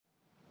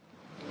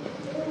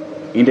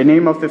In the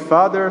name of the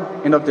Father,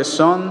 and of the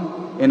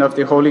Son, and of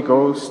the Holy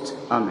Ghost.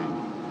 Amen.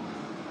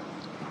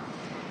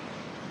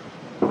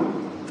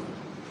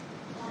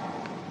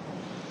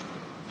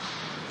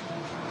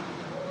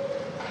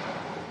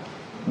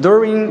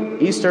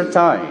 During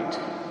Eastertide,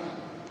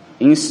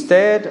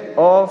 instead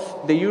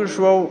of the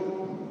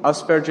usual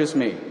asperges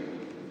me,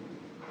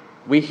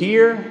 we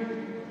hear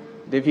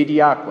the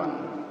Vidiaquan.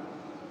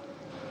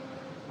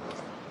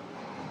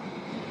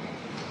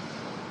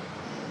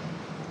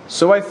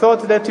 So I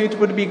thought that it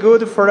would be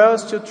good for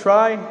us to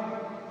try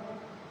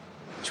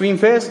to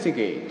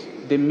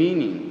investigate the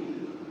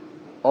meaning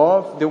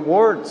of the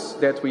words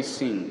that we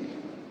sing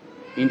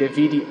in the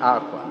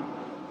Vidiaquan.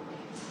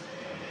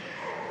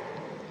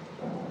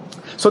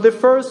 So the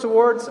first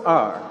words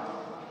are: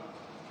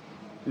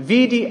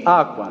 Vidi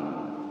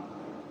aquam,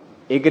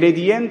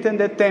 egredientem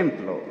de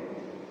templo,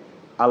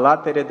 a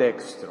latere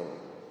dextro.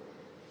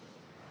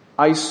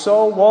 I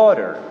saw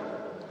water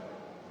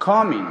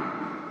coming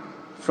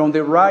from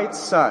the right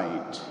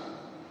side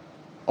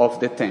of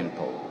the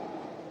temple.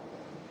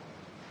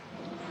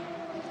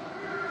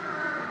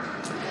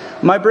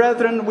 My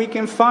brethren, we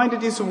can find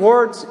these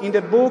words in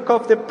the book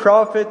of the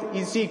prophet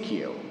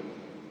Ezekiel,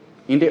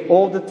 in the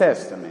Old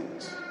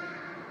Testament.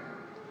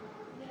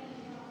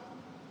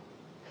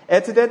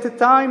 At that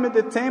time,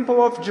 the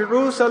temple of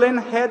Jerusalem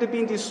had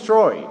been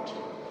destroyed,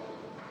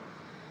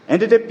 and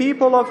the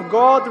people of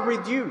God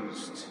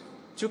reduced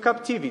to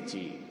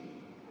captivity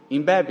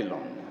in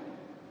Babylon.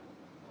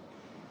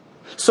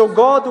 So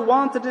God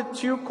wanted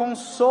to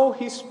console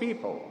his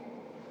people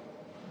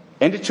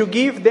and to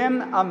give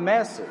them a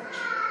message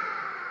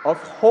of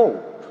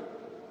hope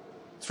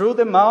through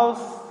the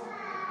mouth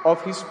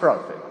of his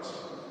prophets.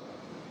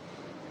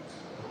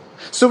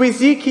 So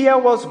Ezekiel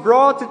was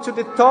brought to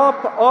the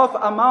top of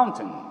a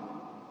mountain,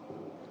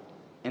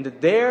 and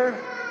there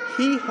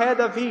he had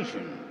a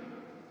vision.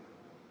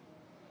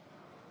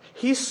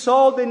 He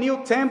saw the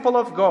new temple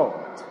of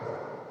God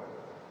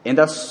and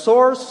a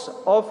source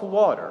of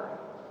water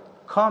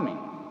coming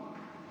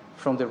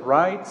from the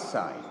right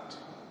side.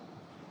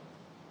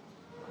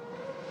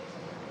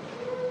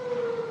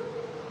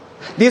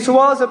 This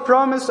was a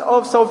promise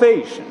of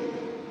salvation,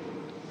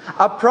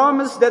 a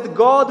promise that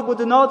God would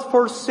not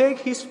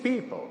forsake his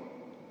people.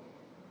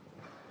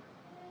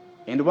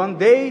 And one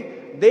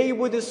day they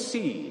would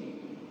see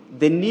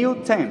the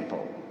new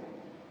temple,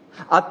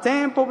 a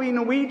temple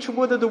in which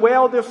would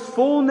dwell the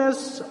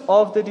fullness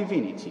of the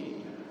divinity,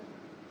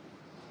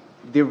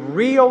 the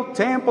real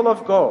temple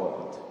of God,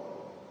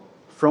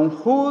 from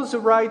whose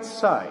right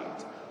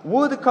side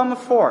would come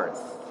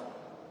forth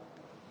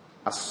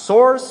a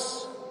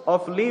source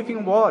of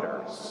living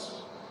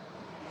waters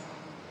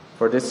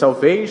for the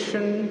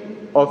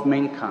salvation of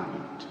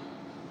mankind.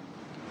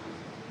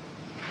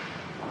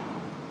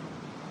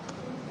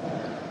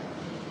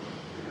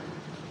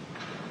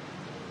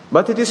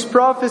 But this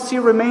prophecy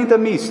remained a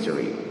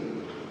mystery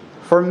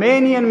for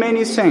many and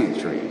many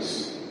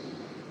centuries.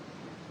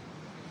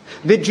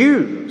 The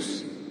Jews,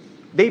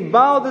 they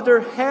bowed their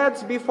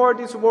heads before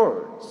these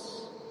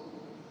words,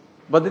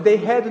 but they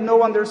had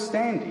no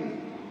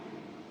understanding.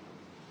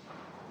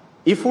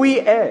 If we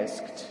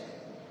asked,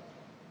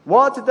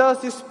 what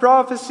does this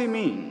prophecy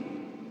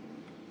mean?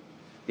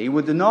 They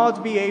would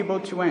not be able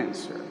to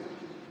answer.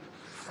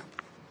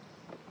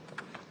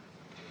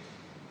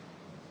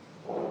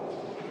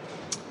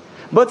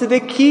 But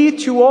the key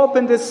to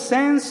open the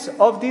sense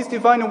of these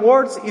divine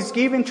words is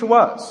given to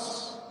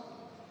us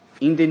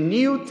in the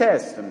New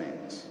Testament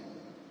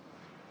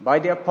by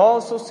the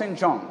Apostle St.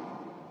 John.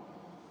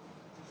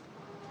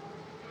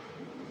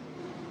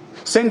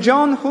 St.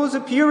 John, whose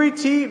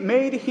purity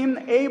made him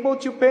able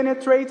to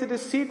penetrate the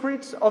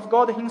secrets of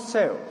God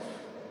himself.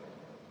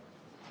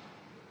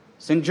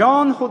 St.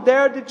 John, who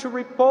dared to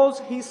repose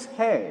his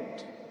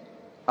head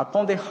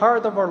upon the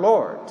heart of our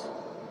Lord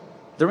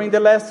during the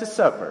Last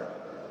Supper,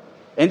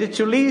 and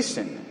to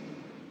listen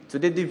to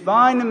the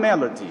divine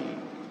melody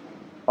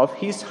of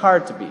his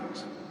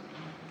heartbeat.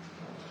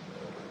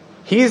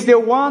 He is the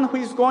one who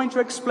is going to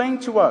explain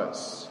to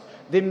us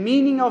the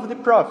meaning of the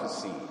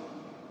prophecy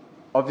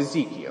of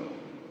Ezekiel.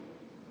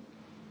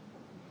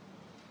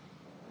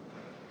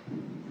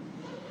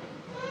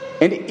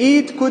 And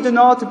it could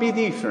not be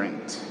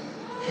different.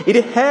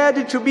 It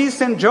had to be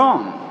St.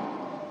 John,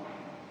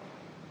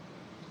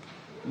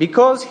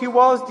 because he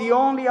was the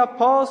only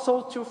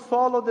apostle to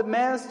follow the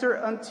Master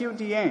until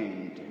the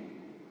end,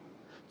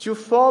 to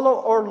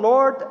follow our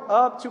Lord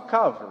up to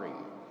Calvary.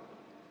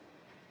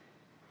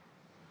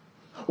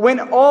 When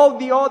all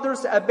the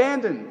others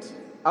abandoned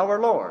our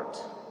Lord,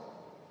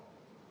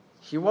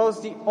 he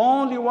was the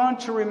only one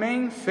to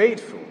remain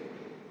faithful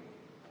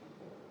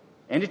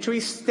and to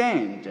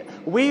stand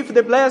with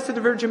the Blessed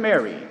Virgin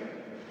Mary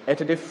at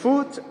the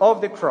foot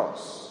of the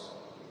cross.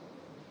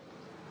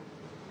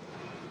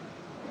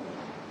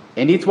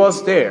 And it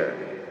was there,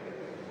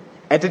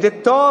 at the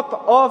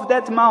top of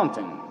that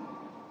mountain,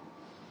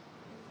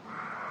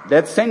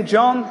 that St.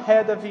 John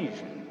had a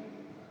vision.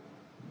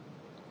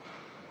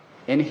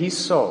 And he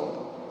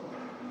saw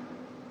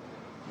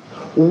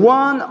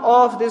One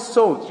of the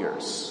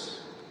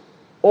soldiers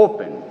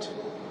opened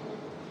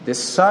the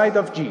side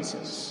of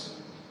Jesus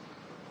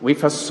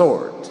with a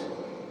sword,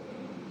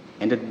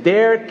 and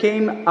there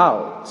came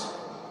out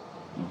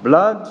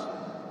blood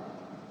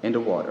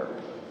and water.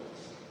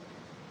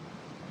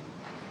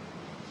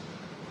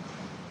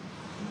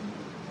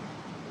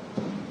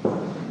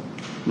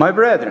 My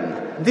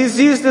brethren, this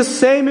is the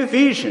same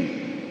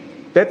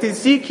vision that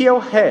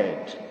Ezekiel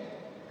had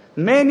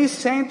many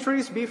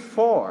centuries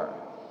before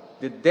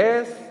the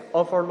death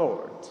of our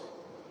Lord.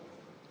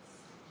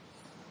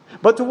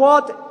 But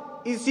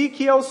what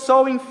Ezekiel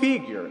saw in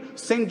figure,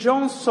 St.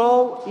 John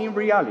saw in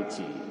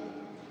reality.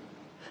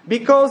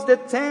 Because the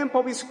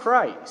temple is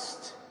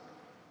Christ,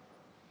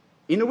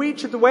 in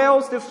which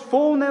dwells the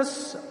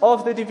fullness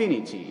of the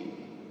divinity.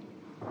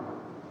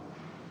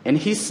 And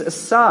his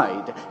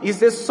side is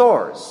the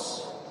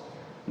source,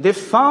 the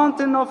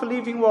fountain of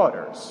living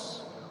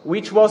waters,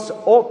 which was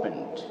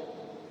opened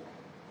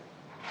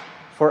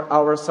for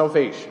our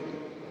salvation.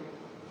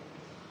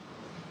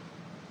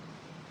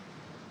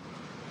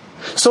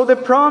 So the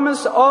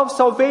promise of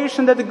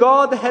salvation that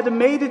God had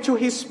made to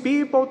his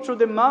people through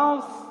the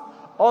mouth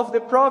of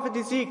the prophet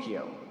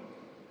Ezekiel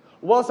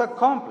was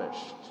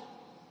accomplished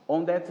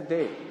on that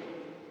day.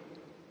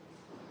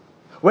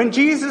 When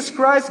Jesus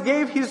Christ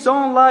gave his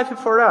own life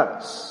for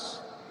us,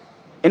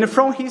 and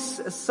from his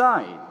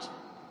side,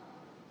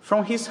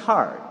 from his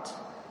heart,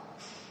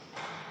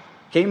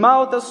 came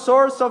out a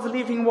source of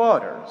living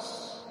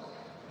waters.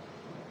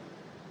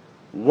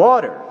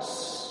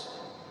 Waters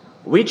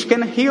which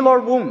can heal our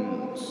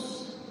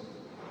wounds.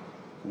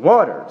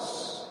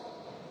 Waters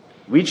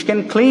which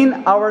can clean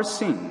our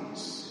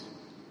sins.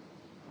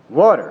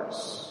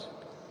 Waters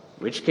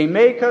which can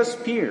make us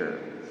pure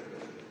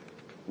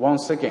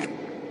once again.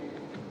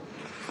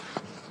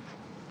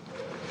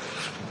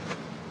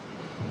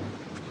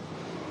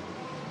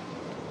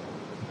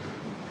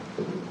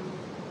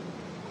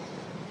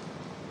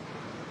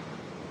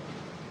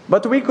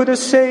 But we could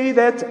say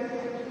that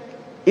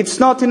it's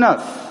not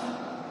enough.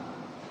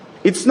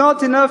 It's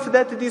not enough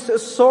that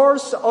this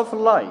source of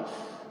life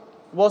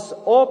was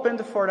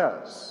opened for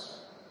us.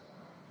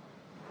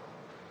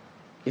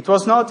 It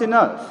was not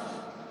enough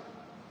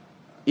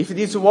if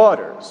these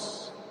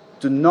waters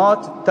do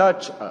not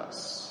touch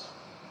us.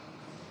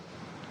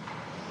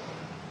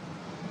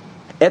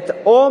 Et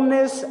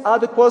omnes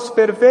ad quos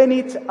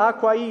pervenit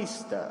aqua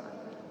ista,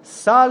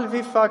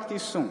 salvi facti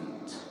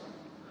sunt.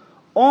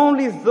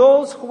 Only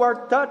those who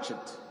are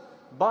touched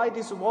by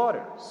these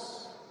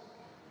waters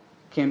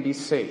can be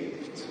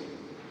saved.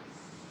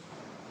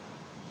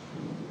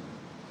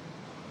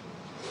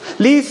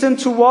 Listen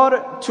to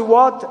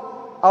what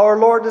our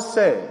Lord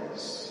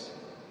says.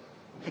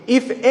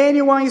 If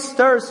anyone is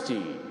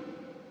thirsty,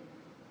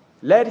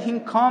 let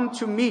him come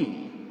to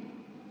me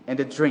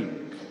and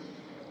drink.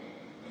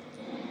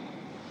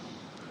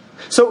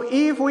 So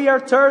if we are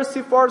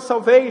thirsty for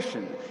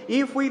salvation,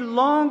 if we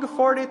long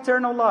for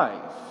eternal life,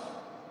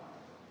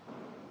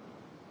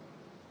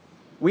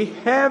 we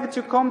have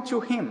to come to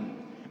him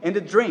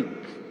and drink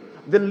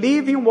the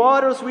living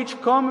waters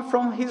which come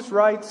from his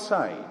right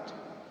side.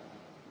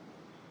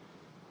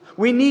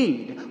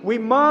 We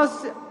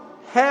must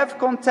have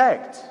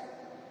contact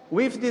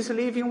with these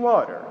living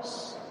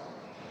waters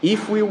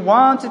if we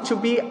want to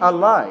be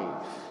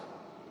alive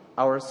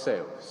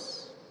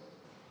ourselves.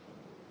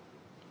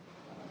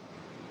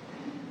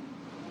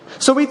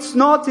 So it's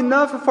not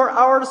enough for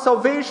our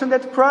salvation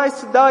that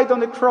Christ died on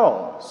the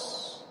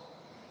cross.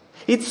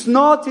 It's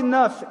not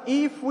enough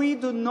if we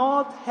do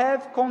not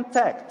have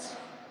contact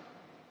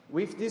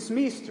with this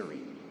mystery.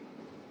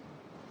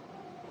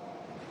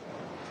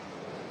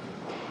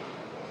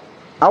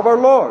 Our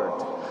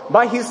Lord,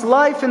 by his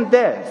life and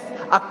death,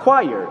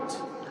 acquired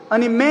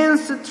an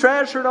immense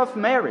treasure of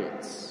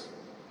merits,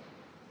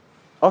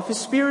 of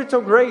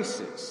spiritual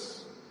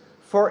graces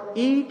for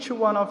each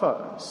one of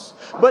us.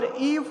 But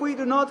if we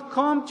do not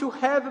come to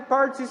have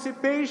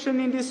participation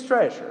in this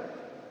treasure,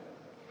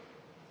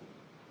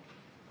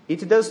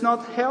 it does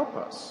not help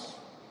us.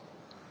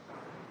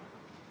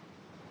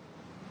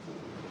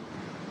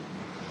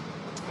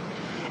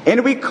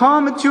 And we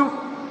come to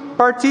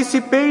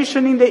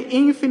participation in the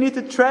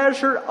infinite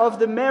treasure of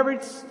the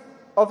merits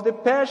of the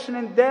passion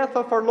and death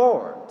of our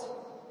Lord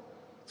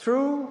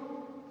through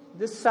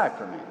the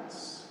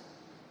sacraments.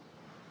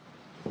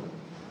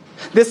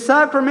 The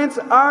sacraments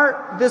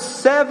are the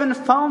 7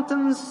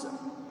 fountains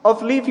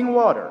of living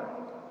water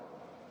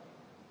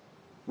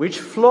which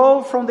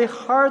flow from the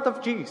heart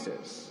of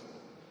Jesus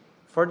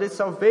for the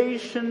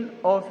salvation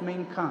of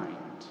mankind.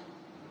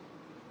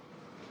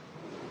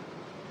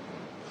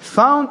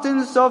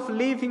 Fountains of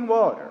living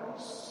waters.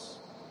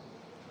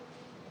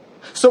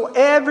 So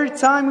every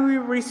time we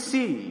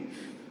receive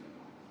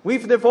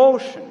with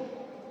devotion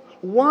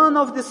one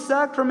of the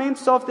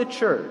sacraments of the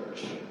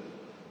Church,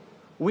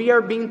 we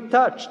are being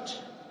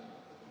touched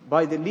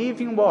by the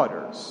living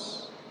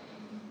waters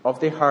of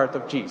the heart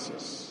of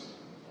Jesus.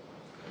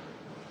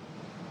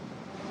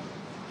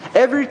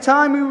 Every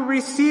time we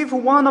receive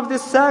one of the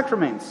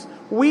sacraments,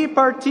 we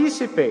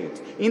participate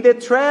in the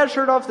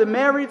treasure of the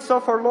merits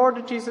of our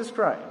Lord Jesus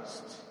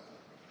Christ.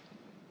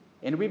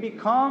 And we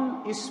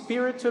become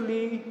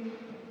spiritually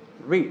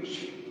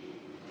rich.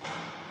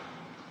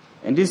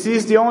 And this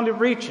is the only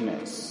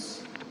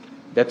richness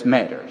that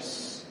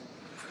matters.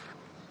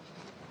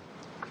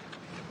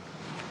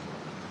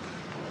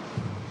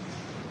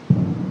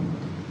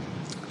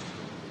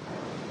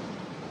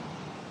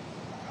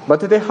 But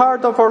the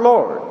heart of our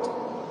Lord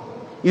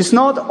is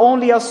not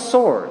only a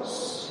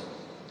source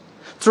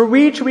through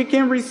which we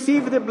can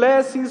receive the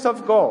blessings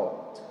of God,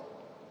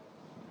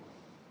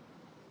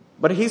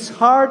 but His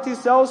heart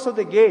is also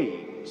the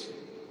gate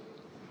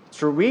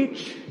through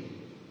which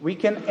we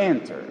can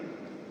enter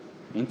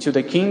into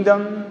the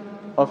kingdom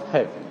of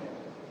heaven.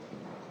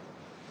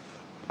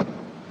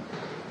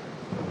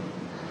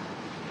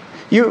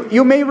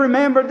 You may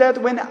remember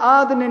that when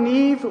Adam and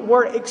Eve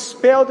were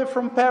expelled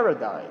from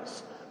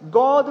paradise,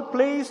 God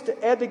placed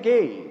at the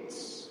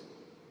gates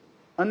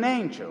an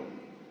angel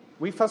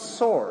with a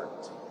sword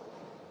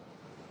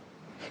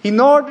in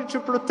order to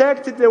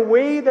protect the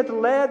way that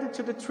led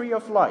to the tree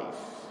of life.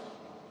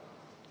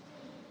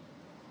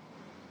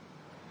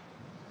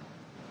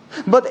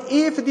 But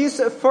if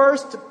this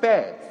first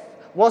path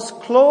was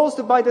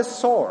closed by the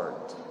sword,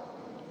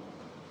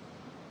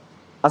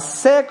 a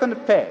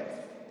second path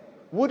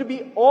would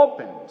be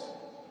opened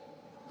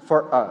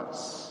for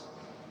us,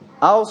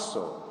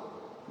 also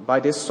by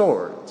the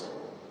sword.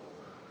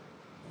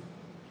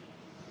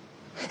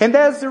 And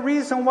that's the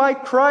reason why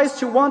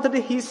Christ wanted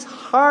His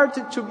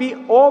heart to be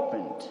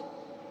opened,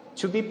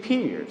 to be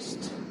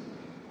pierced,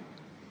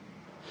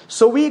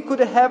 so we could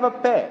have a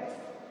path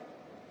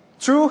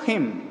through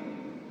Him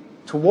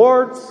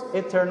towards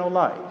eternal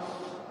life.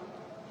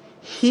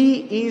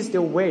 He is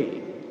the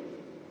way.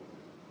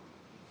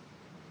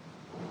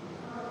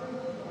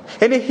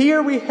 And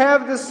here we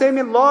have the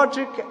same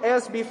logic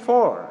as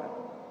before.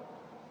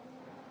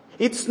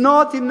 It's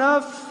not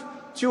enough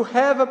to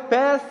have a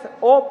path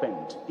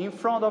opened in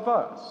front of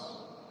us,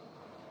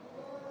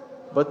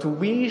 but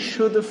we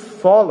should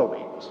follow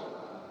it.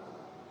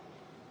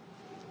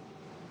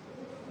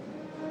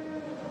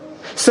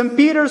 St.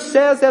 Peter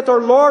says that our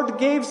Lord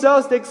gives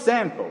us the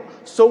example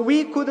so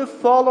we could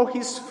follow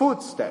His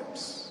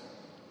footsteps.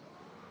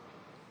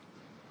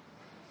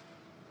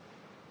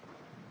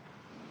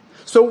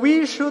 So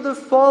we should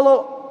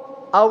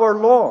follow our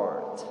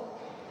Lord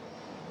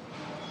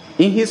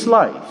in His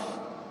life,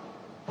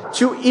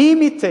 to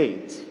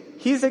imitate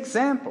His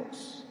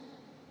examples.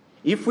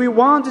 If we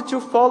want to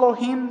follow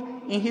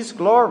Him in His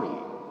glory,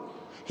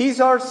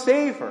 He's our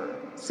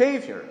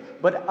Savior,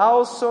 but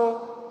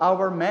also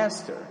our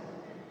Master.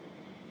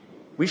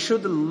 We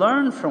should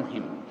learn from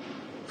Him,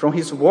 from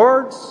His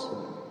words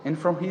and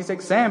from His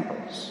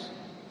examples.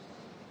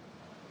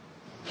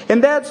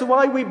 And that's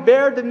why we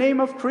bear the name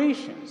of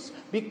Christians,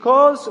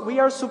 because we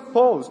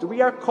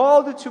are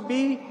called to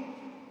be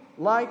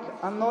like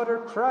another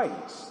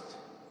Christ.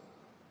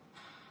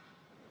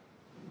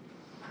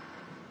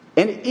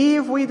 And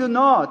if we do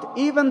not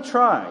even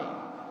try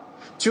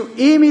to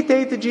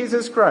imitate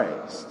Jesus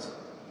Christ,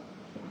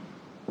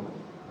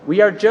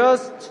 we are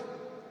just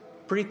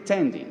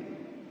pretending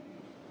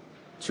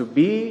to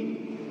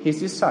be His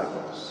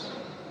disciples.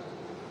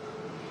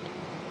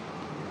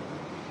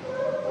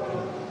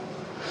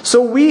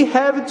 So we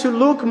have to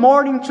look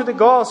more into the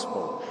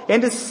gospel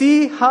and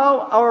see how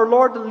our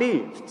Lord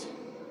lived,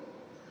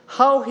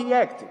 how He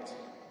acted,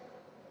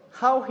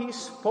 how He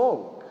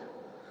spoke,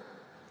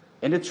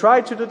 and to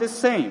try to do the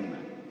same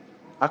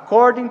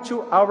according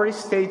to our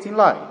state in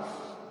life.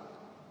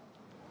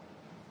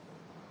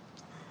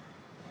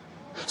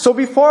 So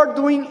before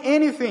doing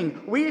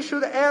anything, we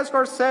should ask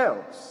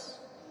ourselves,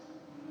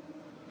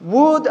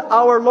 would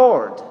our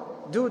Lord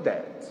do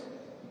that?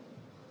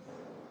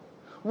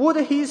 Would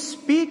He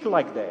speak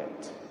like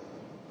that?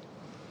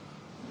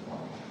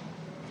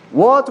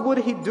 What would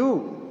He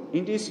do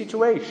in this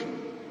situation?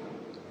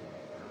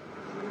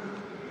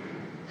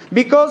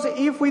 Because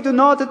if we do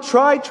not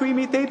try to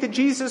imitate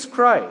Jesus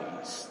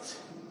Christ,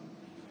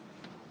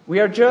 we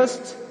are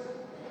just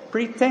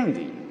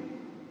pretending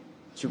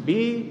to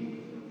be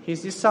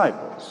His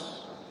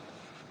disciples.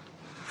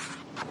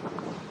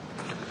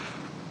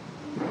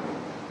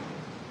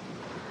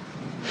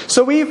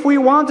 So if we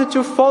want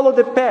to follow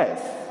the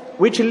path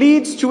which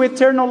leads to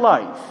eternal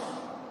life,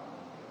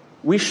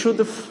 we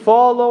should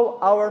follow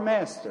our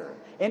Master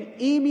and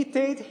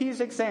imitate His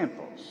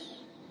examples.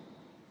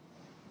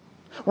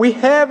 We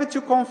have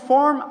to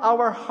conform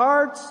our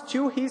hearts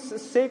to His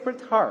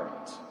sacred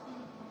heart.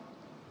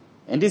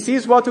 And this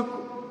is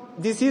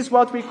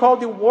what we call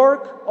the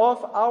work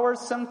of our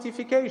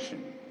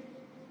sanctification.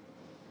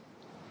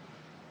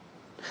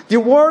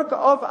 The work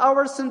of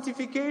our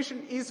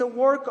sanctification is a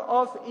work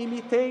of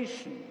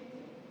imitation.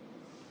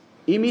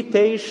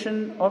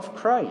 Imitation of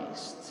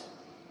Christ.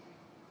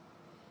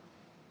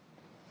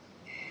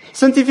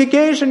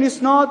 Sanctification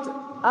is not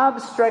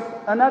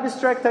an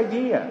abstract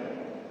idea.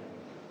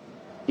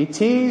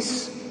 It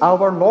is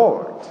our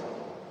Lord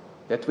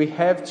that we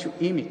have to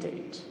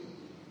imitate.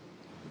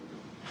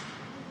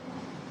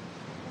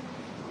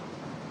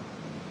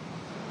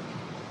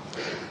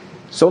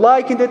 So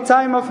like in the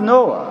time of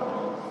Noah,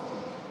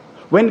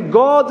 when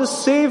God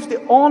saved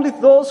only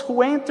those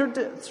who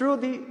entered through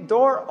the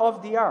door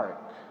of the ark,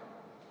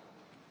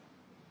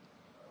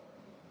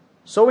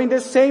 so in the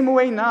same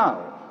way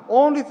now,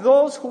 only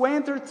those who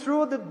enter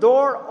through the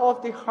door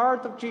of the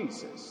heart of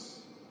Jesus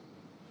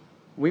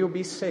will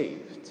be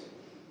saved.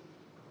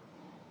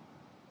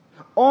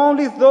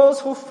 Only those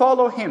who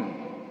follow him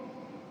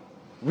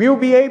will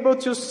be able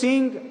to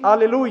sing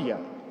Alleluia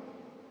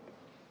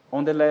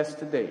on the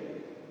last day.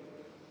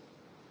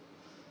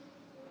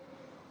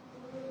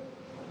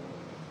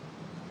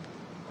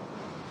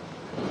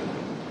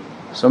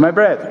 So, my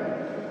brethren,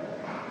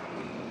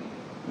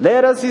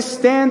 let us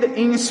stand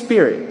in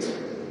spirit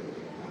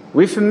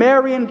with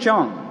Mary and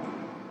John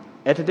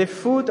at the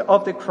foot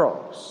of the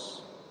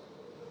cross.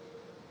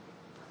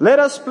 Let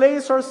us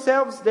place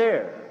ourselves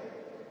there,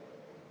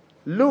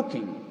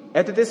 looking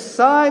at the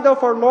side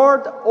of our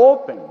Lord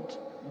opened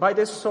by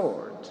the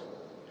sword,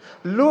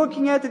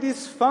 looking at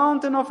this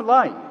fountain of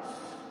life,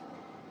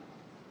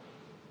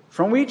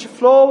 from which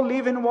flow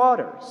living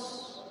waters.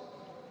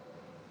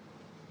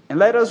 And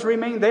let us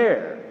remain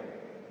there,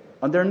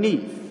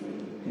 underneath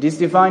this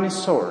divine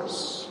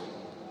source,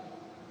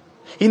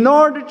 in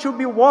order to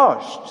be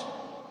washed,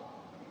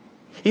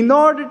 in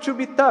order to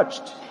be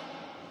touched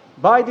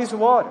by these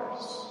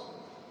waters,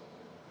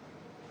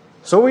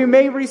 so we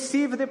may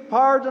receive the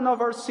pardon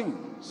of our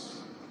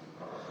sins,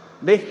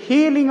 the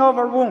healing of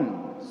our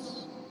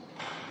wounds,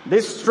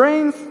 the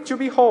strength to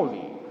be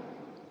holy,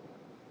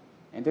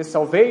 and the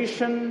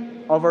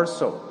salvation of our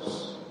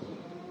souls.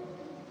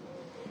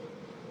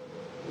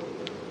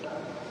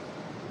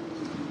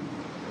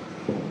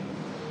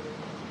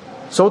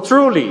 So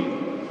truly,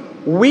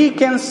 we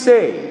can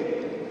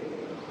say,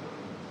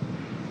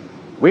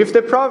 with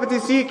the prophet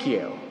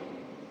Ezekiel,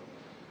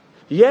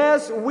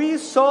 yes, we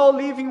saw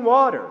living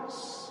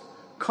waters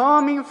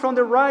coming from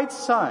the right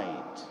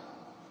side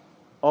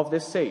of the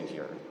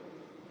Savior.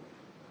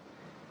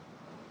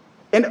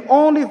 And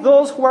only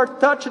those who are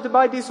touched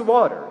by these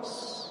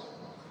waters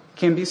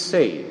can be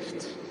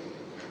saved.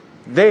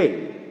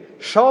 They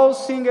shall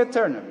sing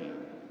eternally.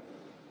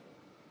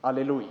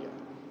 Alleluia.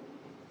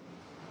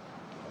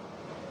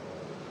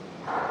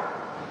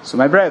 So,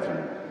 my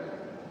brethren,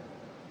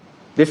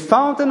 the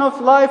fountain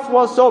of life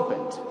was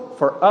opened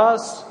for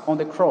us on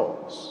the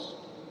cross.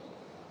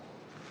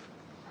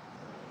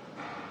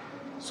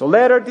 So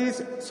let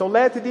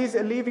these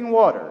living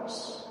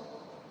waters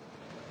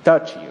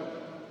touch you.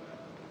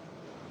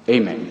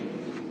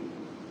 Amen.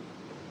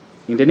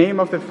 In the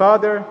name of the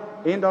Father,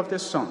 and of the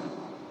Son,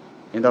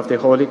 and of the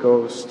Holy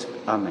Ghost.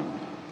 Amen.